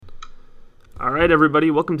All right,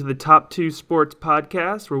 everybody, welcome to the Top 2 Sports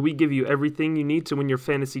Podcast, where we give you everything you need to win your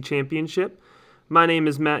fantasy championship. My name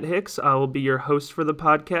is Matt Hicks. I will be your host for the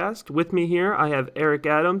podcast. With me here, I have Eric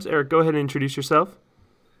Adams. Eric, go ahead and introduce yourself.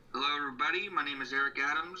 Hello, everybody. My name is Eric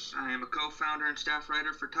Adams. I am a co-founder and staff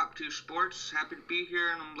writer for Top 2 Sports. Happy to be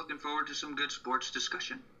here, and I'm looking forward to some good sports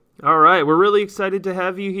discussion. All right, we're really excited to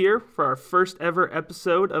have you here for our first ever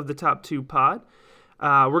episode of the Top 2 Pod.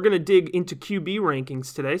 We're going to dig into QB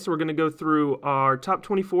rankings today, so we're going to go through our top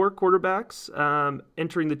 24 quarterbacks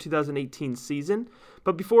entering the 2018 season.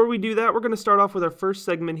 But before we do that, we're going to start off with our first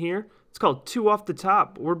segment here. It's called Two Off the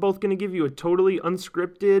Top. We're both going to give you a totally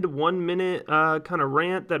unscripted, 1-minute kind of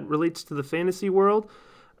rant that relates to the fantasy world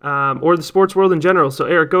or the sports world in general. So,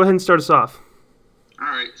 Eric, go ahead and start us off. All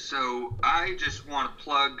right, so I just want to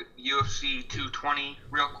plug UFC 220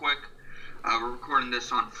 real quick. We're recording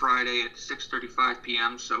this on Friday at 6:35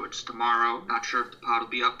 p.m., so it's tomorrow. Not sure if the pod will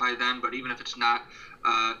be up by then, but even if it's not,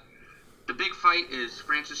 the big fight is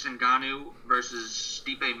Francis Ngannou versus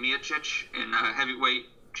Stipe Miocic in a heavyweight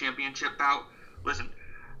championship bout. Listen,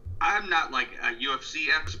 I'm not like a UFC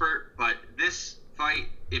expert, but this fight,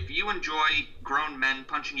 if you enjoy grown men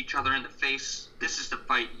punching each other in the face, this is the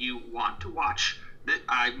fight you want to watch.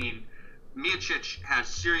 I mean, Miocic has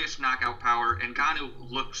serious knockout power, and Ngannou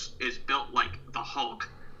is built like the Hulk.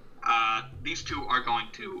 These two are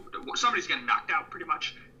somebody's getting knocked out pretty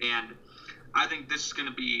much, and I think this is going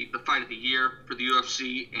to be the fight of the year for the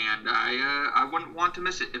UFC, and I wouldn't want to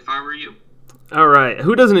miss it if I were you. All right,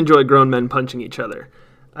 who doesn't enjoy grown men punching each other?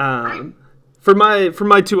 Right. For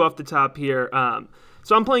my two off the top here,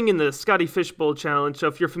 so I'm playing in the Scotty Fishbowl Challenge. So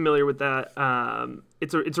if you're familiar with that,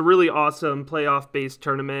 it's a really awesome playoff-based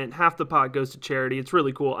tournament. Half the pot goes to charity. It's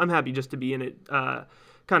really cool. I'm happy just to be in it,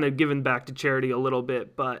 kind of giving back to charity a little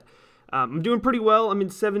bit. But I'm doing pretty well. I'm in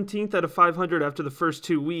 17th out of 500 after the first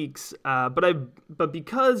 2 weeks. But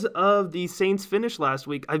because of the Saints finish last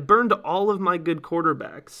week, I burned all of my good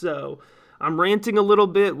quarterbacks. So I'm ranting a little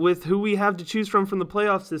bit with who we have to choose from the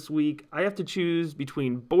playoffs this week. I have to choose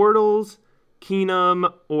between Bortles,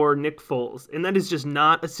 Keenum, or Nick Foles. And that is just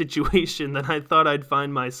not a situation that I thought I'd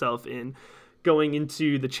find myself in going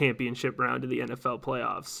into the championship round of the NFL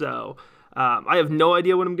playoffs. So I have no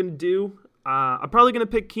idea what I'm going to do. I'm probably going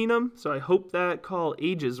to pick Keenum, so I hope that call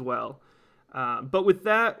ages well. But with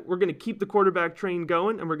that, we're going to keep the quarterback train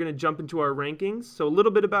going, and we're going to jump into our rankings. So a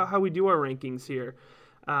little bit about how we do our rankings here.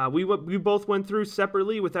 We both went through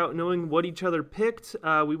separately without knowing what each other picked.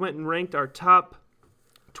 We went and ranked our top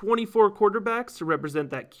 24 quarterbacks to represent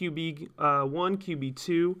that QB1,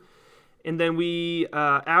 QB2, and then we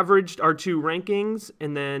averaged our two rankings,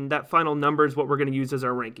 and then that final number is what we're going to use as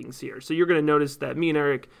our rankings here. So you're going to notice that me and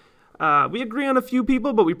Eric, we agree on a few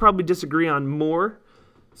people, but we probably disagree on more.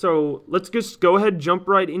 So let's just go ahead and jump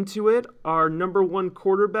right into it. Our number one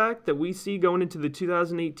quarterback that we see going into the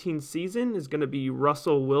 2018 season is going to be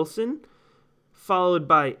Russell Wilson, followed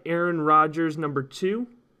by Aaron Rodgers, number 2,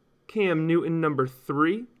 Cam Newton, number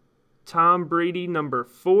 3, Tom Brady, number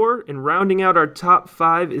 4, and rounding out our top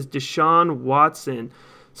 5 is Deshaun Watson.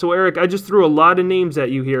 So, Eric, I just threw a lot of names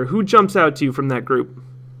at you here. Who jumps out to you from that group?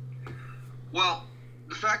 Well,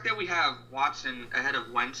 the fact that we have Watson ahead of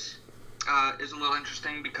Wentz is a little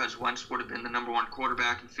interesting because Wentz would have been the number one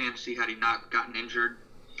quarterback in fantasy had he not gotten injured.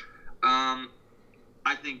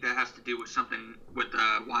 I think that has to do with something with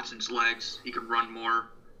Watson's legs. He can run more.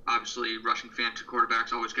 Obviously, rushing fantasy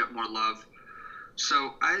quarterbacks always get more love.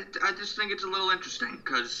 So I just think it's a little interesting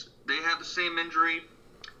because they have the same injury.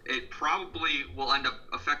 It probably will end up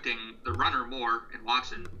affecting the runner more in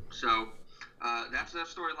Watson. So that's a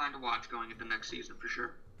storyline to watch going into next season for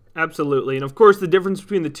sure. Absolutely. And, of course, the difference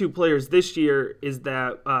between the two players this year is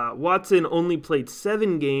that Watson only played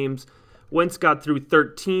 7 games. Wentz got through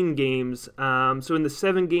 13 games. So in the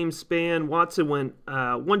 7-game span, Watson went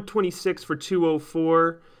 126 for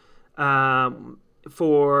 204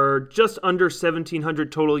 for just under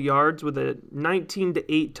 1,700 total yards with a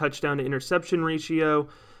 19-8 touchdown to interception ratio.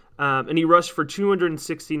 And he rushed for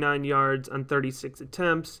 269 yards on 36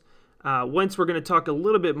 attempts. Wentz we're going to talk a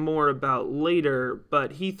little bit more about later,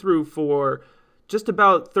 but he threw for just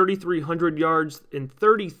about 3,300 yards and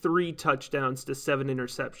 33 touchdowns to 7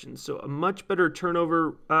 interceptions. So a much better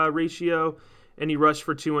turnover ratio, and he rushed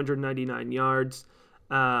for 299 yards.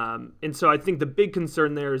 And so I think the big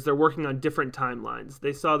concern there is they're working on different timelines.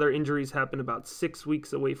 They saw their injuries happen about 6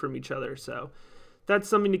 weeks away from each other. So that's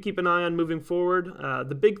something to keep an eye on moving forward.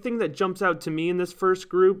 The big thing that jumps out to me in this first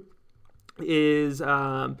group is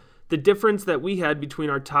the difference that we had between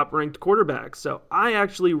our top-ranked quarterbacks. So I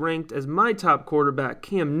actually ranked as my top quarterback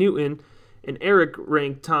Cam Newton, and Eric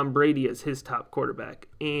ranked Tom Brady as his top quarterback.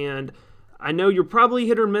 And I know you're probably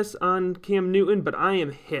hit or miss on Cam Newton, but I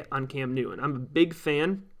am hit on Cam Newton. I'm a big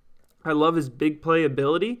fan. I love his big play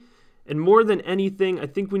ability. And more than anything, I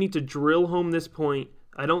think we need to drill home this point.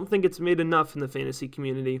 I don't think it's made enough in the fantasy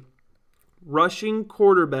community. Rushing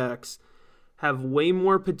quarterbacks have way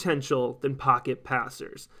more potential than pocket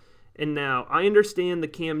passers. And now, I understand the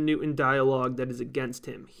Cam Newton dialogue that is against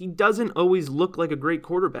him. He doesn't always look like a great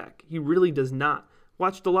quarterback. He really does not.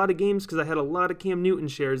 Watched a lot of games because I had a lot of Cam Newton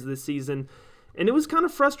shares this season, and it was kind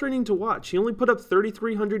of frustrating to watch. He only put up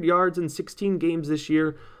 3,300 yards in 16 games this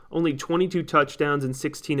year, only 22 touchdowns and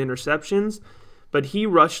 16 interceptions, but he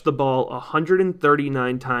rushed the ball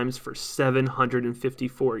 139 times for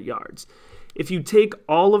 754 yards. If you take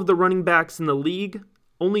all of the running backs in the league,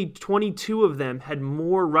 only 22 of them had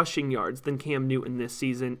more rushing yards than Cam Newton this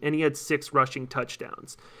season, and he had 6 rushing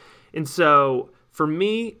touchdowns. And so, for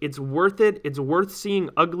me, it's worth it. It's worth seeing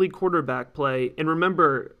ugly quarterback play. And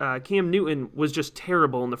remember, Cam Newton was just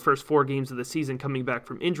terrible in the first 4 games of the season coming back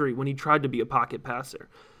from injury when he tried to be a pocket passer.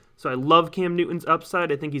 So I love Cam Newton's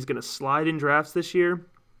upside. I think he's going to slide in drafts this year.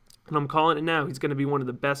 And I'm calling it now. He's going to be one of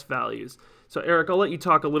the best values. So, Eric, I'll let you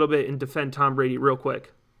talk a little bit and defend Tom Brady real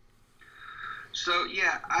quick. So,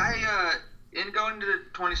 yeah, in going to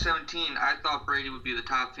 2017, I thought Brady would be the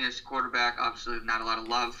top fantasy quarterback. Obviously, not a lot of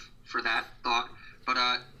love for that thought. But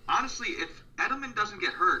honestly, if Edelman doesn't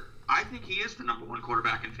get hurt, I think he is the number 1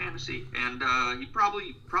 quarterback in fantasy. And he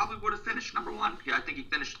probably would have finished number 1. Yeah, I think he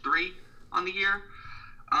finished 3 on the year.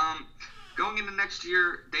 Going into next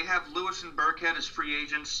year, they have Lewis and Burkhead as free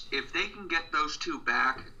agents. If they can get those 2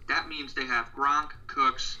 back, that means they have Gronk,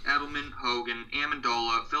 Cooks, Edelman, Hogan,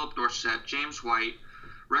 Amendola, Philip Dorsett, James White,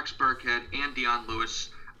 Rex Burkhead, and Deion Lewis.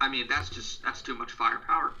 I mean, that's too much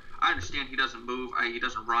firepower. I understand he doesn't move, he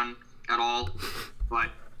doesn't run at all, but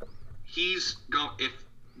if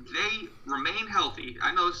they remain healthy,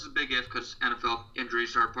 I know this is a big if because NFL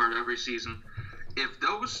injuries are a part of every season. If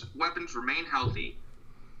those weapons remain healthy,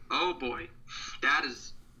 oh boy, that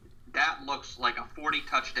looks like a 40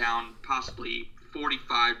 touchdown, possibly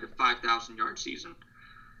 45 to 5,000 yard season.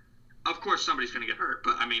 Of course, somebody's going to get hurt,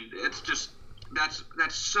 but I mean, it's just that's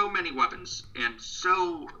so many weapons and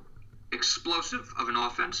so explosive of an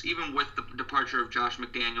offense. Even with the departure of Josh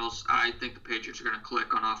McDaniels, I think the Patriots are going to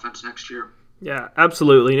click on offense next year. Yeah,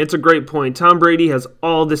 absolutely, and it's a great point. Tom Brady has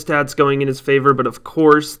all the stats going in his favor, but of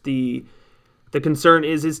course, the concern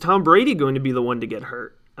is Tom Brady going to be the one to get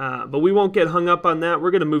hurt? But we won't get hung up on that.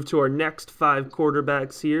 We're going to move to our next 5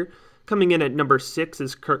 quarterbacks here. Coming in at number 6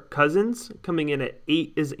 is Kirk Cousins. Coming in at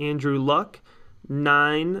 8 is Andrew Luck.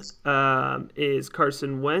 9 is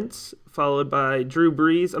Carson Wentz, followed by Drew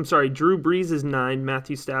Brees. I'm sorry, Drew Brees is 9.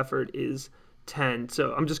 Matthew Stafford is 10.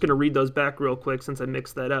 So I'm just going to read those back real quick since I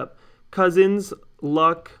mixed that up. Cousins,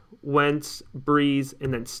 Luck, Wentz, Brees,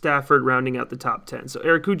 and then Stafford rounding out the top 10. So,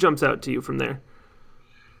 Eric, who jumps out to you from there?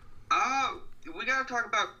 We got to talk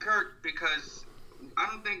about Kirk because I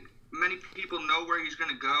don't think many people know where he's going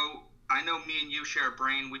to go. I know me and you share a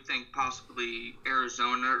brain. We think possibly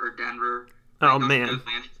Arizona or Denver. Oh, man. Good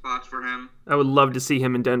landing spots for him. I would love to see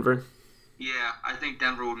him in Denver. Yeah, I think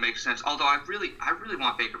Denver would make sense. Although I really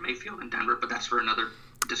want Baker Mayfield in Denver, but that's for another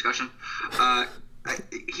discussion.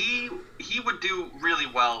 He would do really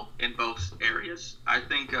well in both areas. I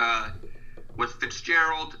think with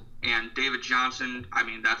Fitzgerald and David Johnson, I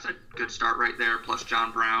mean, that's a good start right there, plus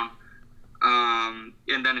John Brown.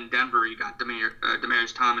 And then in Denver, you got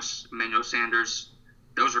Demaryius Thomas, Emmanuel Sanders.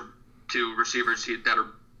 Those are 2 receivers that are,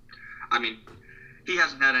 I mean, he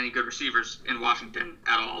hasn't had any good receivers in Washington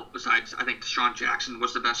at all. Besides, I think Deshaun Jackson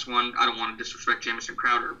was the best one. I don't want to disrespect Jamison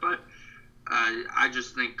Crowder, but I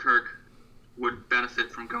just think Kirk would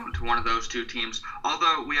benefit from going to one of those 2 teams.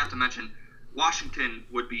 Although we have to mention, Washington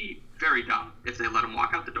would be very dumb if they let him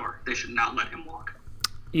walk out the door. They should not let him walk.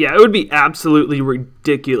 Yeah, it would be absolutely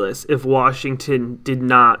ridiculous if Washington did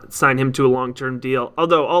not sign him to a long-term deal.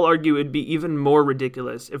 Although I'll argue it'd be even more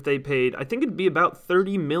ridiculous if they paid, I think it'd be about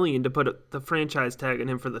 $30 million to put the franchise tag on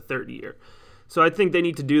him for the 3rd year. So I think they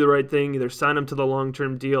need to do the right thing, either sign him to the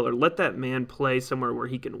long-term deal or let that man play somewhere where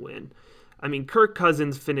he can win. I mean, Kirk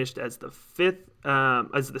Cousins finished as the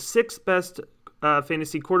 6th best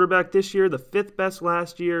fantasy quarterback this year, the 5th best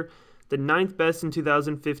last year, the 9th best in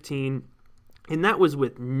 2015, and that was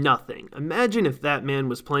with nothing. Imagine if that man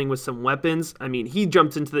was playing with some weapons. I mean, he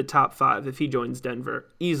jumps into the top 5 if he joins Denver,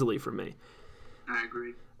 easily for me. I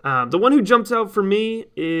agree. The one who jumps out for me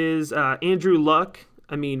is Andrew Luck.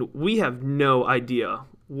 I mean, we have no idea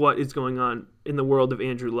what is going on in the world of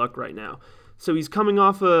Andrew Luck right now. So he's coming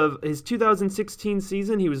off of his 2016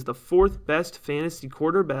 season. He was the 4th best fantasy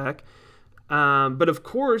quarterback. But of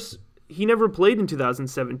course, he never played in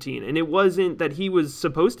 2017, and it wasn't that he was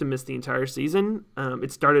supposed to miss the entire season.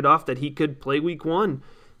 It started off that he could play week 1.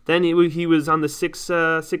 Then he was on the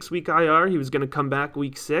 6-week IR. He was going to come back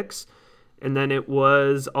week 6, and then it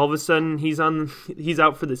was all of a sudden he's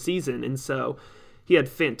out for the season. And so he had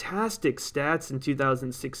fantastic stats in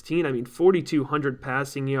 2016. I mean, 4,200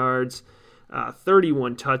 passing yards,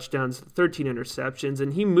 31 touchdowns, 13 interceptions,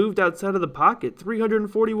 and he moved outside of the pocket,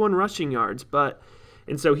 341 rushing yards.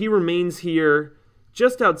 And so he remains here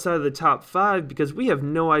just outside of the top 5 because we have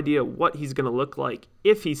no idea what he's going to look like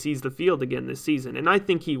if he sees the field again this season. And I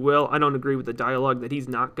think he will. I don't agree with the dialogue that he's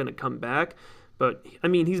not going to come back. But, I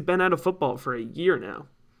mean, he's been out of football for a year now.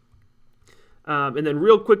 And then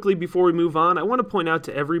real quickly before we move on, I want to point out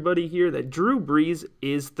to everybody here that Drew Brees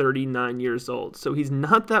is 39 years old. So he's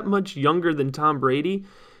not that much younger than Tom Brady.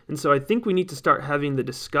 And so I think we need to start having the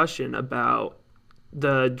discussion about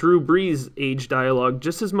the Drew Brees age dialogue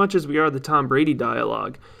just as much as we are the Tom Brady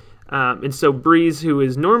dialogue. And so Brees, who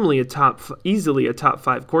is normally easily a top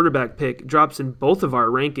 5 quarterback pick, drops in both of our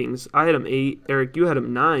rankings. I had him 8. Eric, you had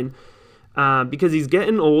him 9. Because he's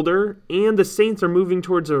getting older, and the Saints are moving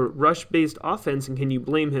towards a rush-based offense. And can you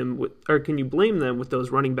blame them with those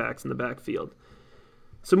running backs in the backfield?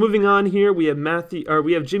 So moving on here, we have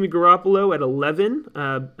Jimmy Garoppolo at 11.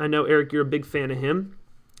 I know Eric, you're a big fan of him.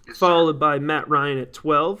 Followed by Matt Ryan at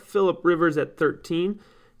 12, Phillip Rivers at 13,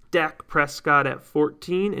 Dak Prescott at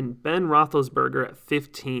 14, and Ben Roethlisberger at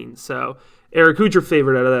 15. So, Eric, who's your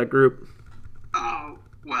favorite out of that group? Oh,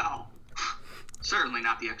 well, certainly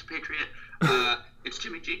not the expatriate. It's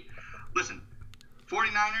Jimmy G. Listen,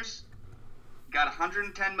 49ers got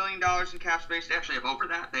 $110 million in cap space. They actually have over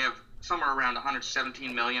that. They have somewhere around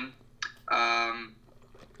 $117 million.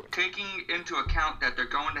 Taking into account that they're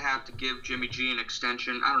going to have to give Jimmy G an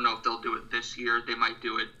extension, I don't know if they'll do it this year. They might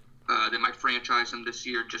do it. They might franchise him this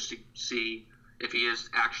year just to see if he is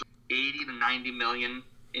actually 80 to 90 million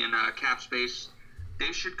in cap space.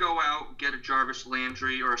 They should go out, get a Jarvis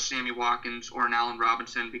Landry or a Sammy Watkins or an Allen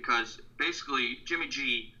Robinson, because basically Jimmy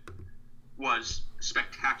G was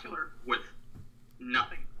spectacular with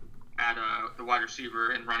nothing at the wide receiver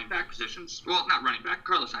and running back positions. Well, not running back.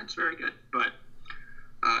 Carlos Hyde's very good, but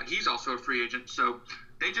he's also a free agent. So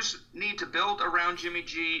they just need to build around Jimmy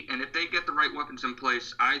G, and if they get the right weapons in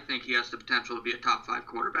place, I think he has the potential to be a top 5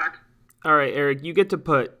 quarterback. All right, Eric, you get to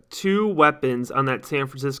put 2 weapons on that San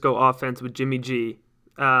Francisco offense with Jimmy G.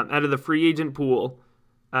 Out of the free agent pool,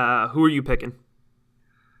 who are you picking?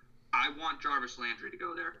 I want Jarvis Landry to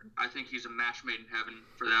go there. I think he's a match made in heaven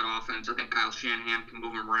for that offense. I think Kyle Shanahan can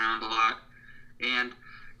move him around a lot. And,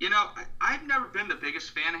 I've never been the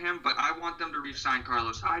biggest fan of him, but I want them to re-sign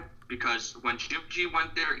Carlos Hyde, because when Jimmy G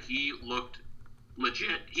went there, he looked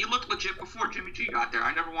legit. He looked legit before Jimmy G got there.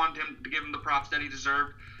 I never wanted him to give him the props that he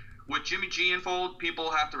deserved. With Jimmy G in fold,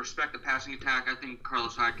 people have to respect the passing attack. I think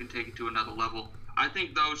Carlos Hyde can take it to another level. I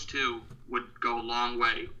think those two would go a long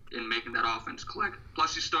way in making that offense click.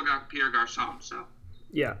 Plus, you still got Pierre Garçon, so.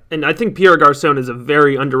 Yeah, and I think Pierre Garçon is a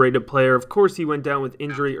very underrated player. Of course, he went down with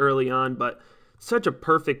injury early on, but such a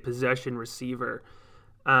perfect possession receiver.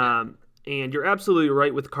 And you're absolutely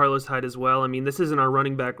right with Carlos Hyde as well. I mean, this isn't our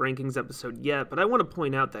running back rankings episode yet, but I want to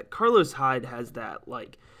point out that Carlos Hyde has that,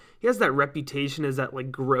 he has that reputation as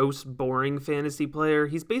that, gross, boring fantasy player.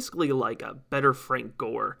 He's basically like a better Frank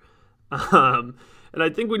Gore. And I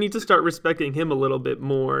think we need to start respecting him a little bit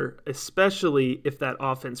more, especially if that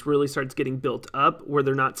offense really starts getting built up where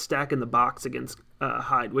they're not stacking the box against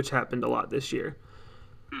Hyde, which happened a lot this year.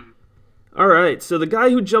 All right, so the guy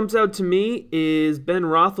who jumps out to me is Ben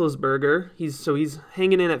Roethlisberger. He's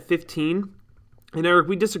hanging in at 15. And Eric,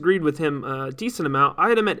 we disagreed with him a decent amount. I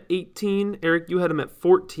had him at 18. Eric, you had him at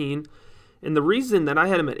 14. And the reason that I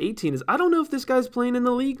had him at 18 is I don't know if this guy's playing in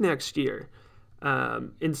the league next year.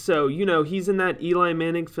 And so, he's in that Eli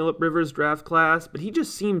Manning, Phillip Rivers draft class, but he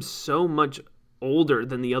just seems so much older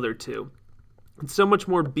than the other two. And so much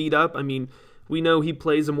more beat up. I mean, we know he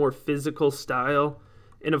plays a more physical style.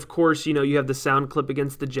 And of course, you have the sound clip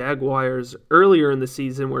against the Jaguars earlier in the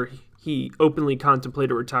season where he openly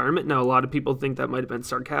contemplated retirement. Now, a lot of people think that might have been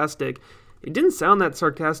sarcastic. It didn't sound that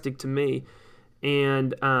sarcastic to me.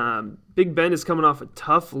 And Big Ben is coming off a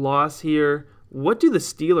tough loss here. What do the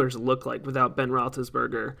Steelers look like without Ben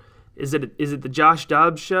Roethlisberger? Is it the Josh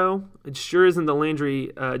Dobbs show? It sure isn't the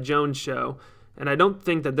Landry Jones show. And I don't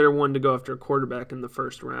think that they're one to go after a quarterback in the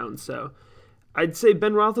first round. So I'd say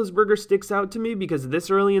Ben Roethlisberger sticks out to me because this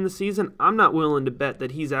early in the season, I'm not willing to bet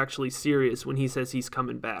that he's actually serious when he says he's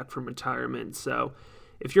coming back from retirement. So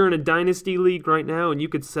if you're in a dynasty league right now and you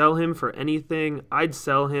could sell him for anything, I'd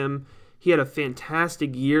sell him. he had a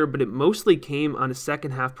fantastic year, but it mostly came on a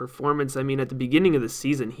second-half performance. I mean, at the beginning of the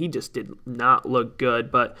season, he just did not look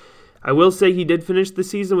good, but I will say he did finish the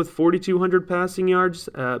season with 4,200 passing yards,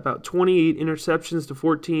 about 28 touchdowns to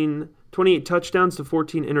 14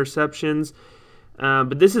 interceptions.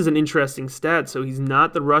 But this is an interesting stat. So he's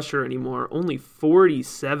not the rusher anymore. Only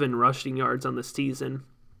 47 rushing yards on the season.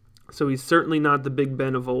 So he's certainly not the Big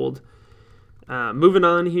Ben of old. Moving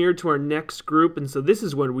on here to our next group, and so this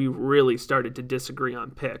is when we really started to disagree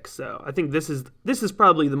on picks. So I think this is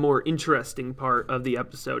probably the more interesting part of the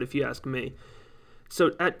episode, if you ask me.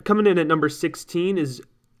 So coming in at number 16 is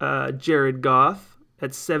Jared Goff.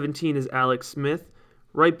 At 17 is Alex Smith.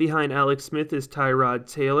 Right behind Alex Smith is Tyrod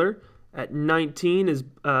Taylor. At 19 is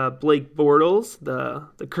Blake Bortles, the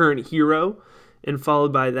current hero. And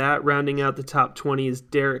followed by that, rounding out the top 20, is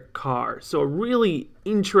Derek Carr. So a really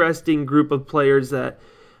interesting group of players that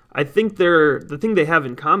I think the thing they have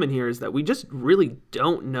in common here is that we just really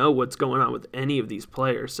don't know what's going on with any of these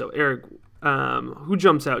players. So Eric, who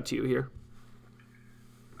jumps out to you here?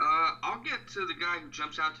 I'll get to the guy who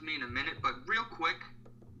jumps out to me in a minute, but real quick,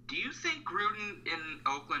 do you think Gruden in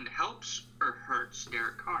Oakland helps or hurts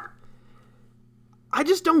Derek Carr? I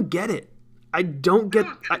just don't get it. I don't get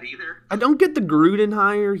it either. I don't get the Gruden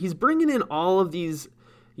hire. He's bringing in all of these,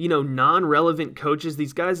 non-relevant coaches,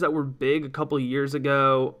 these guys that were big a couple of years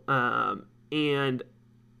ago, and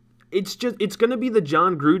it's going to be the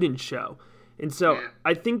John Gruden show. And so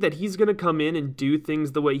I think that he's going to come in and do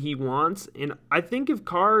things the way he wants. And I think if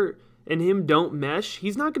Carr and him don't mesh,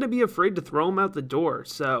 he's not going to be afraid to throw him out the door.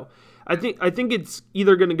 So I think it's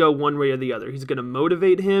either going to go one way or the other. He's going to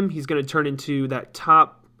motivate him. He's going to turn into that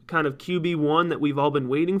top kind of QB1 that we've all been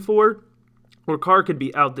waiting for. Or Carr could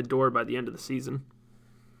be out the door by the end of the season.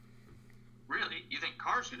 Really? You think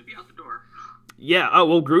Carr's going to be out the door? Yeah. Oh,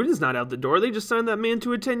 well, Gruden's not out the door. They just signed that man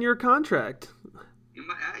to a 10-year contract. You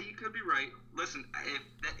could be right. Listen,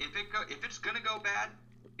 if it's going to go bad,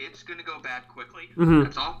 it's going to go bad quickly. Mm-hmm.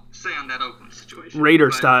 That's all I'll say on that Oakland situation.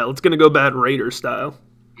 Raider style. It's going to go bad Raider style.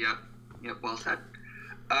 Yep, well said.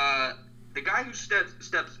 The guy who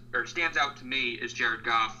stands out to me is Jared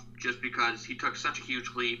Goff, just because he took such a huge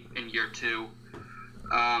leap in year 2.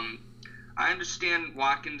 I understand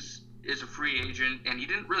Watkins is a free agent, and he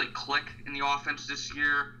didn't really click in the offense this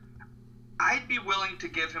year. I'd be willing to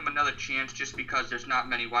give him another chance just because there's not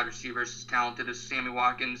many wide receivers as talented as Sammy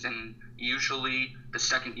Watkins, and usually the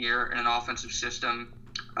second year in an offensive system,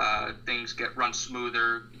 things get run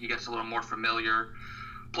smoother, he gets a little more familiar.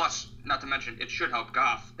 Plus, not to mention, it should help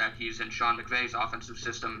Goff that he's in Sean McVay's offensive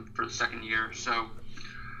system for the second year. So,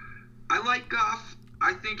 I like Goff.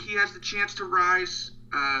 I think he has the chance to rise.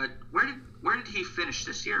 Where did he finish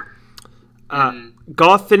this year?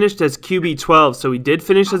 Goff finished as QB12, so he did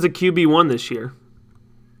finish as a QB1 this year.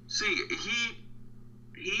 See,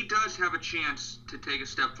 he does have a chance to take a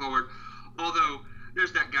step forward, although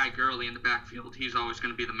there's that guy Gurley in the backfield. He's always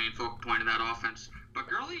going to be the main focal point of that offense. But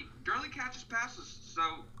Gurley catches passes, so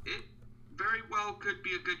it very well could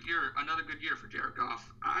be another good year for Jared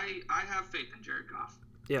Goff. I have faith in Jared Goff.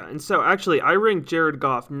 Yeah, and so actually I ranked Jared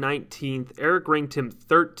Goff 19th. Eric ranked him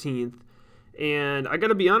 13th. And I got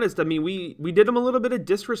to be honest, I mean, we did him a little bit of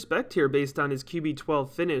disrespect here based on his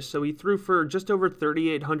QB12 finish. So he threw for just over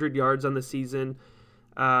 3,800 yards on the season,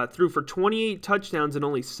 threw for 28 touchdowns and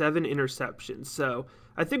only 7 interceptions. So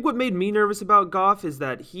I think what made me nervous about Goff is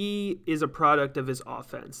that he is a product of his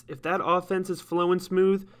offense. If that offense is flowing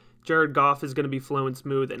smooth, Jared Goff is going to be flowing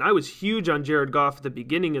smooth. And I was huge on Jared Goff at the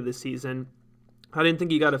beginning of the season. I didn't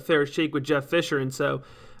think he got a fair shake with Jeff Fisher, and so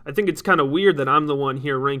I think it's kind of weird that I'm the one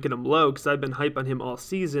here ranking him low because I've been hype on him all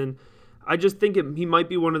season. I just think he might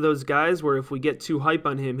be one of those guys where if we get too hype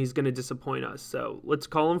on him, he's going to disappoint us. So let's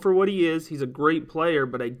call him for what he is. He's a great player,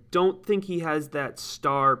 but I don't think he has that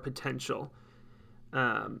star potential.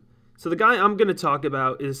 So the guy I'm going to talk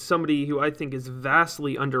about is somebody who I think is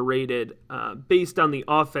vastly underrated based on the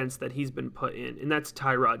offense that he's been put in, and that's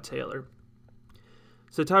Tyrod Taylor.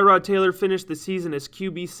 So Tyrod Taylor finished the season as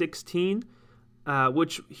QB 16.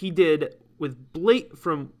 Which he did with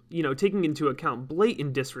taking into account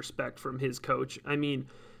blatant disrespect from his coach. I mean,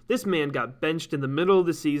 this man got benched in the middle of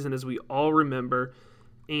the season, as we all remember,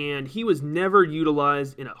 and he was never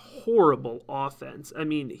utilized in a horrible offense. I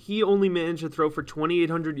mean, he only managed to throw for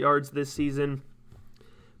 2,800 yards this season,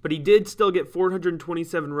 but he did still get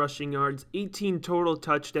 427 rushing yards, 18 total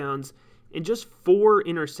touchdowns, and just 4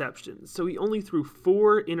 interceptions. So he only threw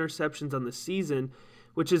 4 interceptions on the season,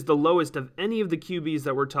 which is the lowest of any of the QBs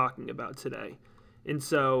that we're talking about today. And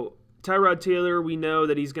so Tyrod Taylor, we know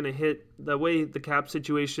that he's going to hit the way the cap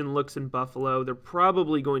situation looks in Buffalo. They're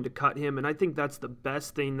probably going to cut him, and I think that's the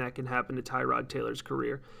best thing that can happen to Tyrod Taylor's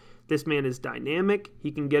career. This man is dynamic.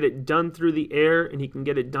 He can get it done through the air, and he can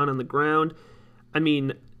get it done on the ground. I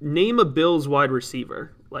mean, name a Bills wide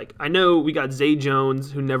receiver. Like, I know we got Zay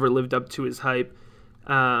Jones, who never lived up to his hype.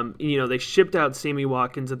 They shipped out Sammy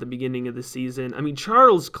Watkins at the beginning of the season. I mean,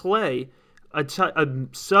 Charles Clay, a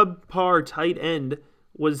subpar tight end,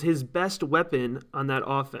 was his best weapon on that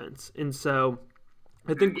offense. And so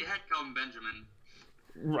I think you had Kelvin Benjamin.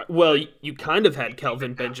 Right, well, you kind of had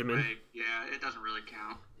Kelvin Benjamin. Way. Yeah, it doesn't really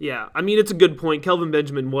count. Yeah, I mean, it's a good point. Kelvin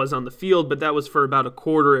Benjamin was on the field, but that was for about a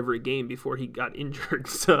quarter every game before he got injured.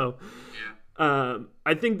 So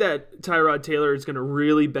I think that Tyrod Taylor is going to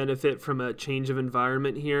really benefit from a change of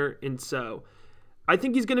environment here. And so I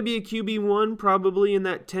think he's going to be a QB1 probably in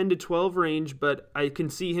that 10 to 12 range, but I can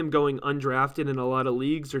see him going undrafted in a lot of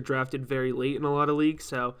leagues or drafted very late in a lot of leagues.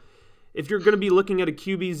 So if you're going to be looking at a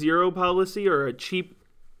QB0 policy or a cheap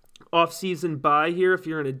off-season buy here, if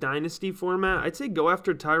you're in a dynasty format, I'd say go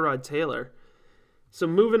after Tyrod Taylor. So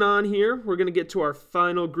moving on here, we're going to get to our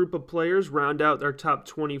final group of players, round out our top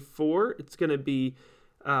 24. It's going to be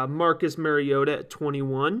Marcus Mariota at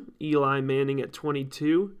 21, Eli Manning at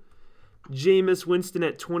 22, Jameis Winston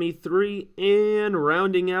at 23, and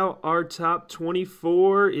rounding out our top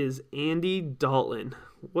 24 is Andy Dalton.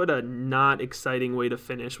 What a not exciting way to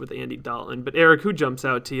finish with Andy Dalton. But Eric, who jumps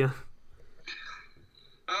out to you?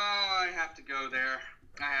 Oh, I have to go there.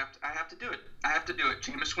 I have to do it. I have to do it.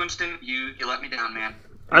 Jameis Winston, you let me down, man.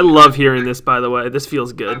 I love hearing this, by the way. This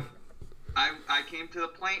feels good. I came to the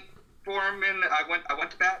plate for him, and I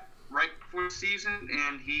went to bat right before the season,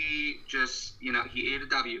 and he just, he ate a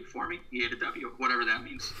W for me. He ate a W, whatever that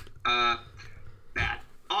means. Bad.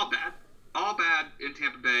 All bad in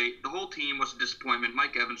Tampa Bay. The whole team was a disappointment.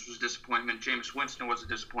 Mike Evans was a disappointment. Jameis Winston was a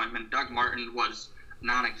disappointment. Doug Martin was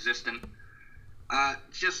non-existent.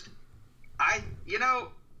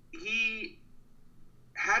 He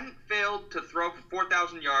hadn't failed to throw for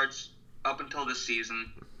 4,000 yards up until this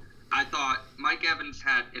season. I thought Mike Evans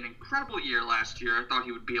had an incredible year last year. I thought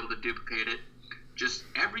he would be able to duplicate it. Just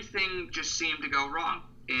everything just seemed to go wrong.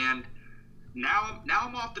 And now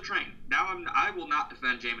I'm off the train. I will not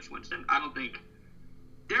defend Jameis Winston. I don't think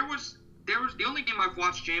there was the only game I've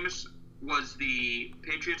watched Jameis was the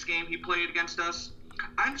Patriots game he played against us.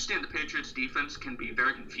 I understand the Patriots defense can be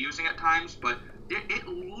very confusing at times, but it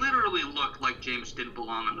literally looked like Jameis didn't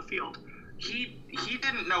belong on the field. He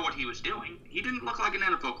didn't know what he was doing. He didn't look like an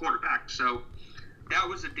NFL quarterback. So that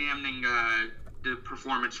was a damning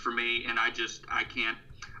performance for me, and I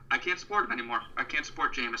can't support him anymore. I can't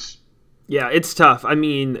support Jameis. Yeah, it's tough. I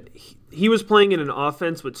mean, he was playing in an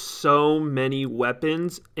offense with so many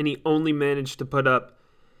weapons, and he only managed to put up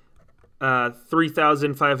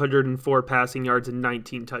 3,504 passing yards and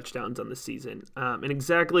 19 touchdowns on the season. And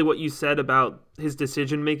exactly what you said about his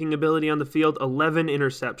decision-making ability on the field, 11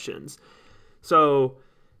 interceptions. So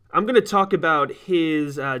I'm going to talk about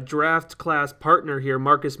his draft class partner here,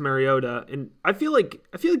 Marcus Mariota. And I feel like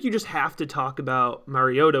you just have to talk about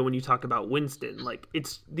Mariota when you talk about Winston. Like,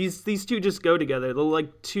 it's these two just go together. They're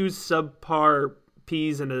like two subpar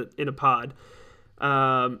peas in a pod.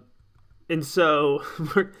 And so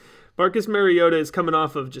Marcus Mariota is coming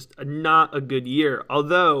off of just not a good year,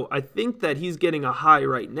 although I think that he's getting a high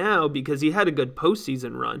right now because he had a good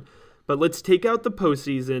postseason run. But let's take out the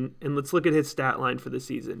postseason and let's look at his stat line for the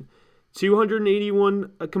season.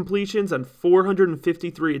 281 completions on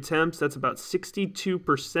 453 attempts. That's about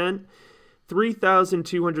 62%.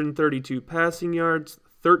 3,232 passing yards,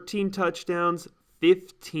 13 touchdowns,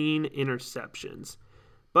 15 interceptions.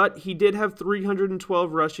 But he did have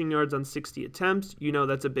 312 rushing yards on 60 attempts.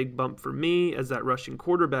 That's a big bump for me as that rushing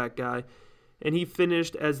quarterback guy. And he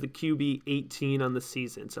finished as the QB 18 on the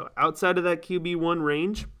season. So outside of that QB1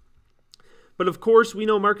 range. But of course, we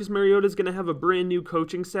know Marcus Mariota is going to have a brand new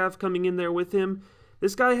coaching staff coming in there with him.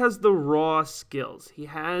 This guy has the raw skills. He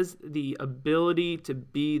has the ability to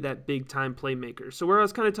be that big-time playmaker. So where I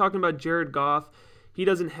was kind of talking about Jared Goff, he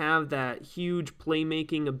doesn't have that huge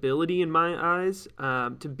playmaking ability in my eyes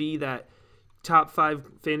to be that top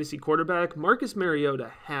 5 fantasy quarterback. Marcus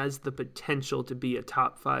Mariota has the potential to be a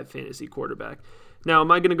top 5 fantasy quarterback. Now,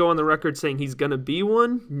 am I going to go on the record saying he's going to be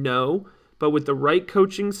one? No. But with the right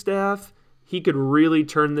coaching staff, he could really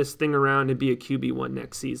turn this thing around and be a QB1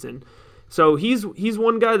 next season. So he's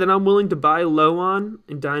one guy that I'm willing to buy low on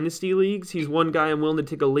in dynasty leagues. He's one guy I'm willing to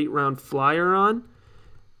take a late round flyer on.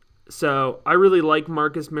 So I really like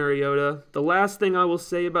Marcus Mariota. The last thing I will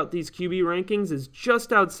say about these QB rankings is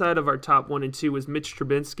just outside of our top 1 and 2 is Mitch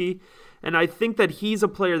Trubisky And I think that he's a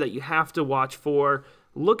player that you have to watch for.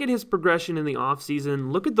 Look at his progression in the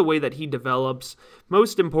offseason. Look at the way that he develops.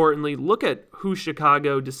 Most importantly, look at who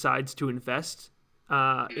Chicago decides to invest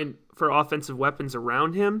in for offensive weapons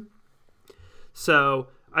around him. So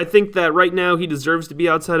I think that right now he deserves to be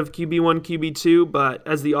outside of QB1, QB2, but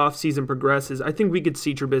as the offseason progresses, I think we could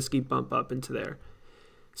see Trubisky bump up into there.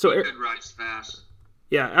 So he could rise fast.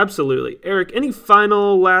 Yeah, absolutely. Eric, any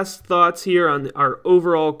final last thoughts here on our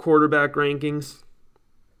overall quarterback rankings?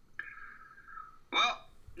 Well,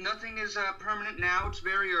 nothing is permanent now. It's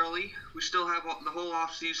very early. We still have the whole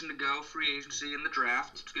offseason to go, free agency and the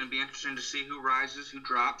draft. It's going to be interesting to see who rises, who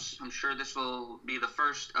drops. I'm sure this will be the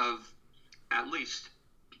first of at least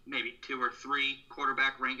maybe 2 or 3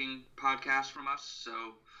 quarterback ranking podcasts from us. So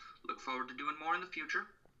look forward to doing more in the future,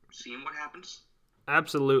 seeing what happens.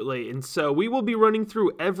 Absolutely. And so we will be running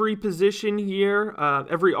through every position here,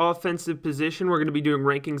 every offensive position. We're going to be doing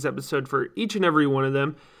rankings episode for each and every one of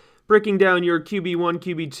them, breaking down your QB1,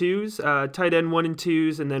 QB2s, tight end 1 and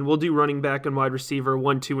 2s, and then we'll do running back and wide receiver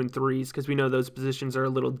 1, 2, and 3s because we know those positions are a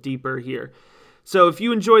little deeper here. So if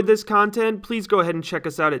you enjoyed this content, please go ahead and check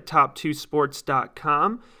us out at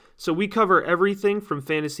top2sports.com. So we cover everything from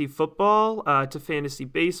fantasy football to fantasy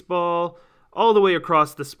baseball, all the way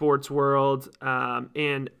across the sports world.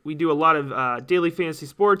 And we do a lot of daily fantasy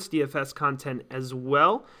sports, DFS content as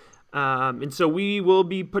well. And so we will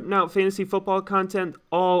be putting out fantasy football content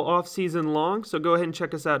all off season long. So go ahead and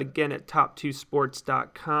check us out again at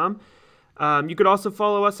top2sports.com. You could also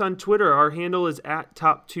follow us on Twitter. Our handle is at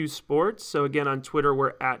top2sports. So again, on Twitter,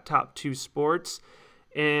 we're at top2sports.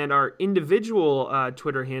 And our individual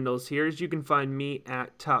Twitter handles here is you can find me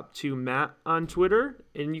at top2matt on Twitter,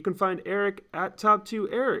 and you can find Eric at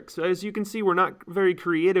top2eric. So as you can see, we're not very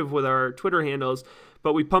creative with our Twitter handles,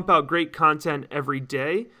 but we pump out great content every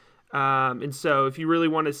day. And so if you really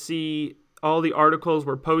want to see all the articles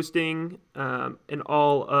we're posting and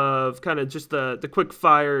all of kind of just the quick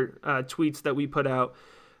fire tweets that we put out,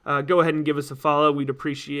 go ahead and give us a follow. We'd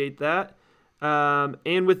appreciate that.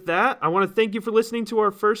 And with that, I want to thank you for listening to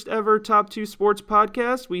our first ever Top 2 Sports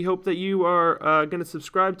podcast. We hope that you are going to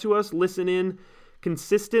subscribe to us, listen in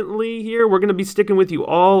consistently here. We're going to be sticking with you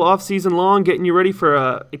all off season long, getting you ready for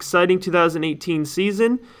an exciting 2018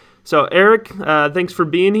 season. So Eric, thanks for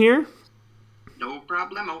being here. No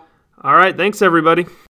problemo. All right. Thanks, everybody.